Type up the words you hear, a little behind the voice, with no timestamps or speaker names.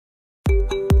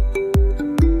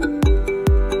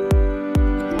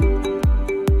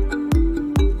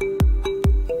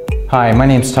Hi, my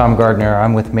name's Tom Gardner.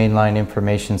 I'm with Mainline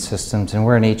Information Systems, and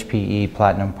we're an HPE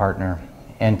Platinum partner.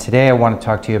 And today I want to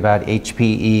talk to you about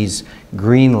HPE's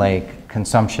GreenLake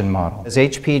consumption model. As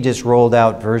HPE just rolled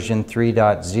out version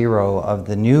 3.0 of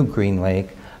the new GreenLake,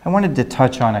 I wanted to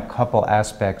touch on a couple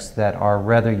aspects that are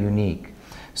rather unique.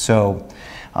 So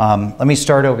let me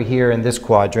start over here in this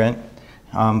quadrant.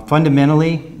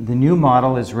 Fundamentally, the new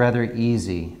model is rather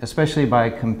easy, especially by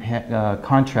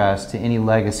contrast to any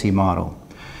legacy model.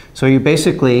 So you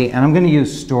basically, and I'm going to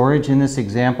use storage in this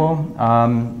example,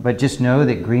 but just know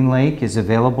that GreenLake is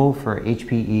available for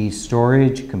HPE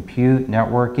storage, compute,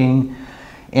 networking,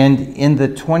 and in the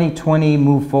 2020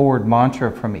 Move Forward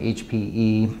mantra from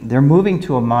HPE, they're moving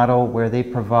to a model where they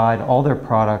provide all their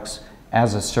products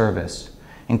as a service.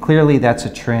 And clearly that's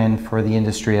a trend for the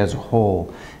industry as a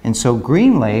whole. And so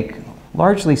GreenLake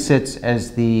largely sits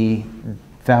as the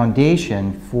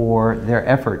foundation for their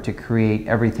effort to create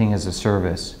everything as a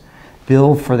service.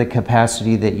 Build for the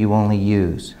capacity that you only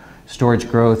use. Storage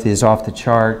growth is off the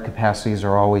chart, capacities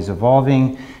are always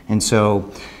evolving, and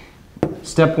so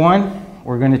step one,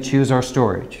 we're going to choose our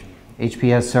storage. HPE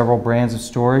has several brands of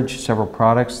storage, several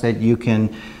products that you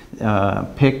can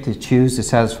pick to choose to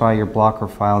satisfy your block or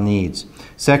file needs.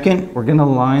 Second, we're going to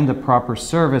align the proper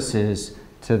services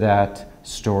to that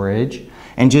storage.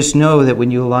 And just know that when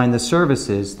you align the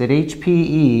services, that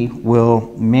HPE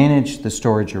will manage the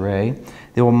storage array,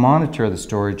 they will monitor the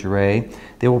storage array,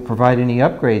 they will provide any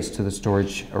upgrades to the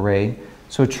storage array.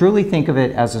 So truly think of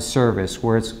it as a service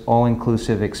where it's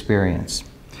all-inclusive experience.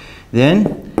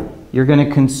 Then you're going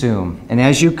to consume. And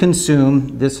as you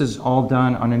consume, this is all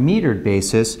done on a metered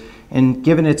basis. And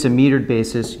given it's a metered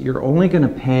basis, you're only going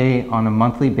to pay on a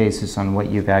monthly basis on what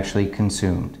you've actually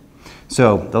consumed.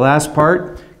 So the last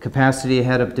part, capacity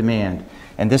ahead of demand.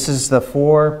 And this is the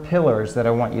 4 pillars that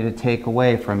I want you to take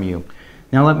away from you.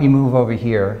 Now let me move over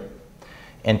here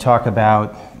and talk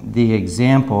about the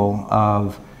example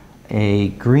of a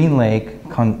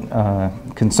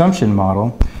GreenLake consumption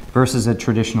model versus a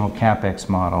traditional CAPEX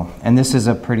model. And this is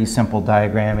a pretty simple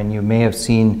diagram, and you may have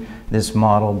seen this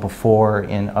model before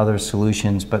in other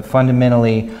solutions, but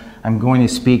fundamentally I'm going to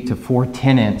speak to 4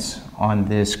 tenets on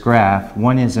this graph.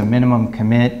 One is a minimum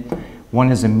commit,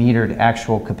 one is a metered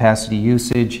actual capacity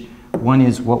usage, one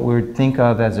is what we would think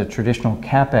of as a traditional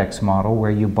CAPEX model where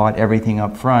you bought everything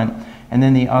up front, and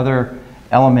then the other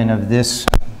element of this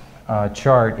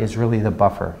chart is really the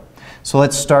buffer. So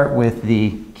let's start with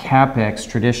the CAPEX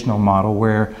traditional model,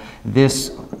 where this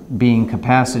being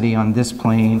capacity on this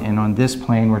plane, and on this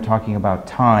plane we're talking about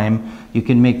time. You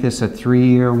can make this a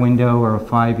 3-year window or a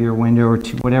 5-year window or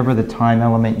whatever the time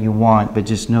element you want, but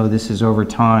just know this is over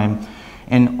time.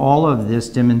 And all of this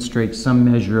demonstrates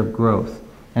some measure of growth.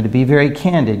 And to be very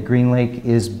candid, GreenLake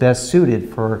is best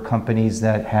suited for companies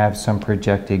that have some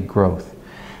projected growth.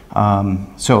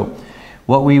 So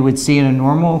what we would see in a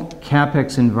normal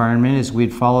CAPEX environment is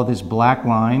we'd follow this black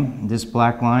line. This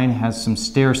black line has some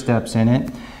stair steps in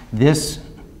it. This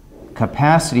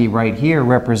capacity right here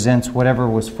represents whatever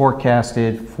was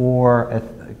forecasted for a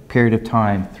period of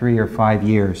time, 3 or 5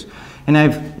 years. And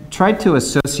I've tried to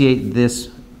associate this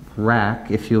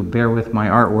rack, if you'll bear with my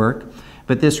artwork,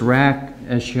 but this rack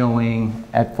is showing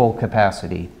at full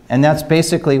capacity. And that's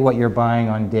basically what you're buying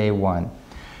on day one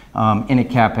in a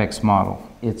CAPEX model.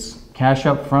 It's cash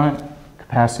up front,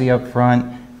 capacity up front,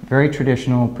 very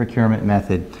traditional procurement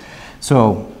method.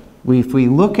 So if we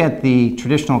look at the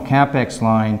traditional CAPEX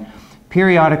line,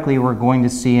 periodically we're going to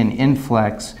see an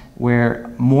influx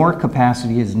where more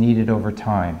capacity is needed over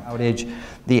time.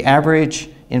 The average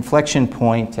inflection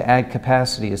point to add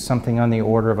capacity is something on the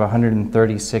order of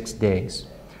 136 days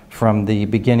from the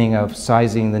beginning of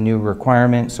sizing the new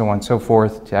requirement, so on and so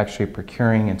forth, to actually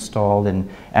procuring, installed, and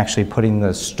actually putting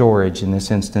the storage in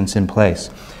this instance in place.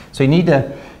 So you need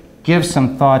to give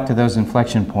some thought to those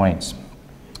inflection points.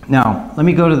 Now, let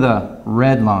me go to the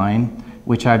red line,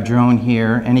 which I've drawn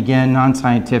here, and again,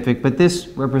 non-scientific, but this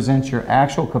represents your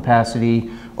actual capacity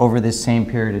over this same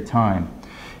period of time.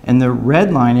 And the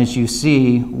red line, as you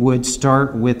see, would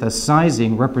start with a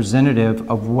sizing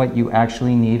representative of what you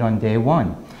actually need on day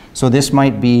one. So this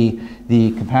might be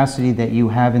the capacity that you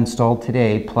have installed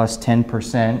today plus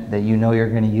 10% that you know you're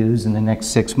going to use in the next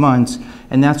 6 months,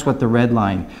 and that's what the red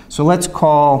line. So let's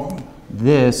call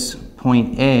this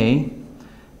point A,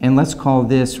 and let's call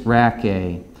this rack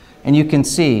A. And you can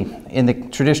see in the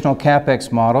traditional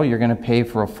CAPEX model, you're going to pay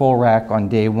for a full rack on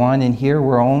day one, and here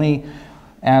we're only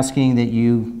asking that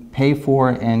you pay for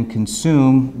and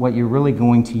consume what you're really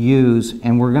going to use,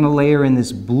 and we're going to layer in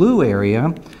this blue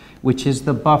area, which is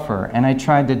the buffer. And I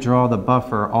tried to draw the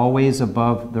buffer always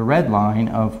above the red line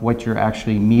of what you're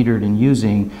actually metered and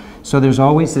using, So there's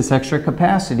always this extra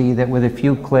capacity that with a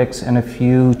few clicks and a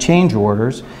few change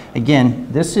orders, again,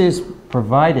 this is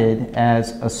provided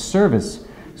as a service.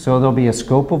 So there'll be a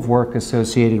scope of work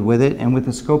associated with it, and with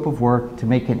the scope of work to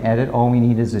make an edit, all we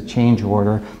need is a change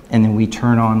order, and then we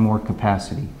turn on more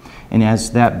capacity. And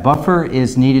as that buffer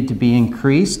is needed to be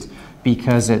increased,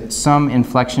 because at some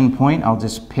inflection point, I'll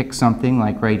just pick something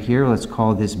like right here, let's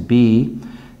call this B,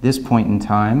 this point in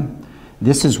time,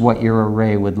 this is what your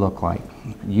array would look like.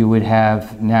 You would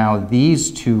have now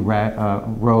these two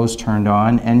rows turned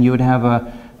on, and you would have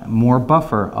a more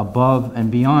buffer above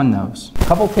and beyond those. A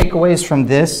couple takeaways from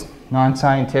this,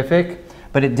 non-scientific,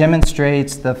 but it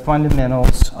demonstrates the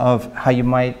fundamentals of how you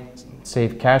might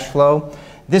save cash flow.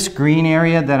 This green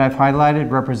area that I've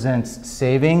highlighted represents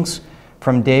savings.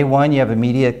 From day one, you have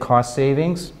immediate cost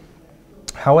savings.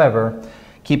 However,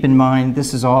 keep in mind,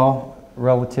 this is all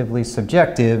relatively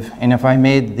subjective, and if I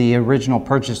made the original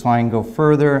purchase line go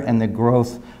further and the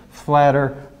growth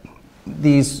flatter,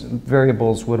 these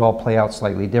variables would all play out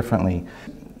slightly differently.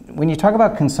 When you talk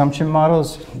about consumption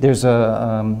models, there's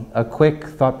a quick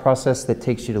thought process that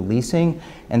takes you to leasing,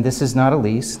 and this is not a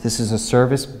lease. This is a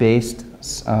service-based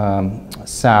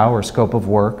SOW, or scope of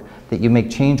work, that you make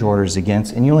change orders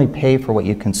against, and you only pay for what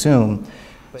you consume.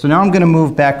 So now I'm going to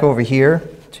move back over here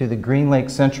to the GreenLake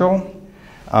Central.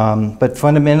 But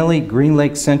fundamentally,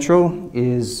 GreenLake Central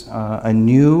is a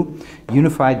new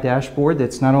unified dashboard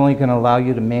that's not only going to allow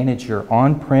you to manage your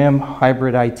on-prem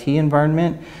hybrid IT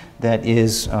environment that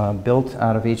is built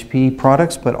out of HPE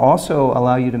products, but also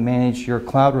allow you to manage your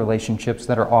cloud relationships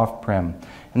that are off-prem.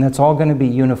 And that's all going to be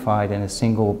unified in a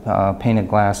single pane of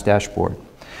glass dashboard.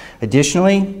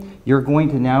 Additionally, you're going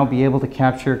to now be able to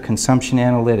capture consumption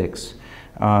analytics,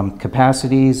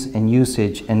 capacities and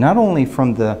usage, and not only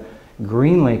from the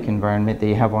GreenLake environment that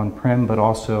you have on-prem, but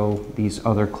also these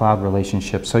other cloud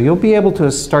relationships. So you'll be able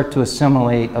to start to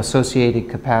assimilate associated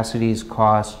capacities,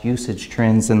 costs, usage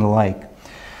trends, and the like.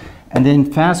 And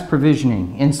then fast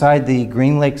provisioning. Inside the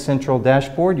GreenLake Central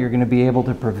dashboard, you're going to be able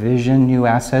to provision new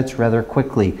assets rather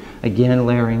quickly, again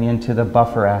layering into the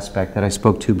buffer aspect that I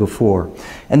spoke to before.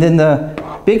 And then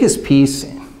the biggest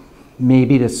piece,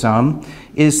 maybe to some,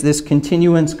 is this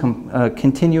continuous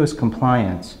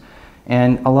compliance.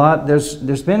 And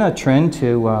there's been a trend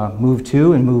to move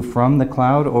to and move from the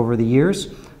cloud over the years.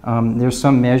 There's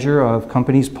some measure of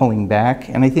companies pulling back,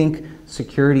 and I think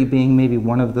security being maybe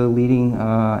one of the leading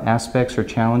aspects or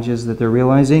challenges that they're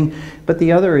realizing, but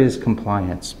the other is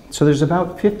compliance. So there's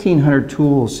about 1,500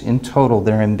 tools in total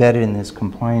that are embedded in this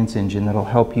compliance engine that'll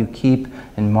help you keep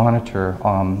and monitor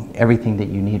everything that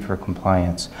you need for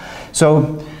compliance.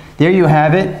 So there you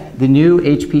have it, the new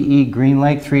HPE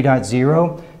GreenLake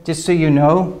 3.0. Just so you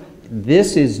know,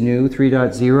 this is new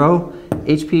 3.0.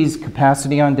 HPE's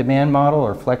capacity on demand model,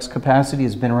 or flex capacity,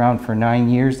 has been around for 9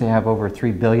 years. They have over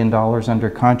 $3 billion under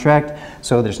contract.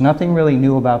 So there's nothing really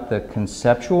new about the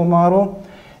conceptual model.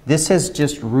 This has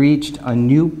just reached a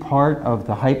new part of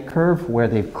the hype curve where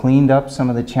they've cleaned up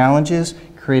some of the challenges,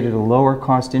 created a lower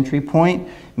cost entry point,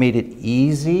 made it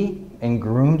easy and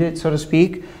groomed it, so to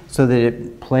speak, so that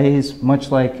it plays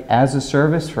much like as a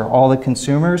service for all the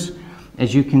consumers.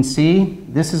 As you can see,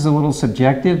 this is a little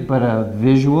subjective, but a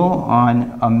visual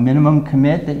on a minimum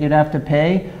commit that you'd have to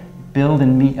pay, billed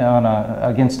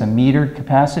against a metered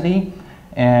capacity,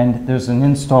 and there's an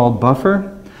installed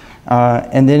buffer,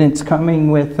 and then it's coming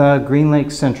with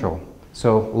GreenLake Central.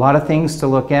 So a lot of things to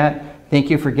look at. Thank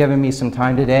you for giving me some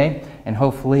time today, and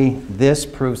hopefully this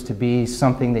proves to be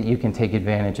something that you can take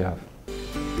advantage of.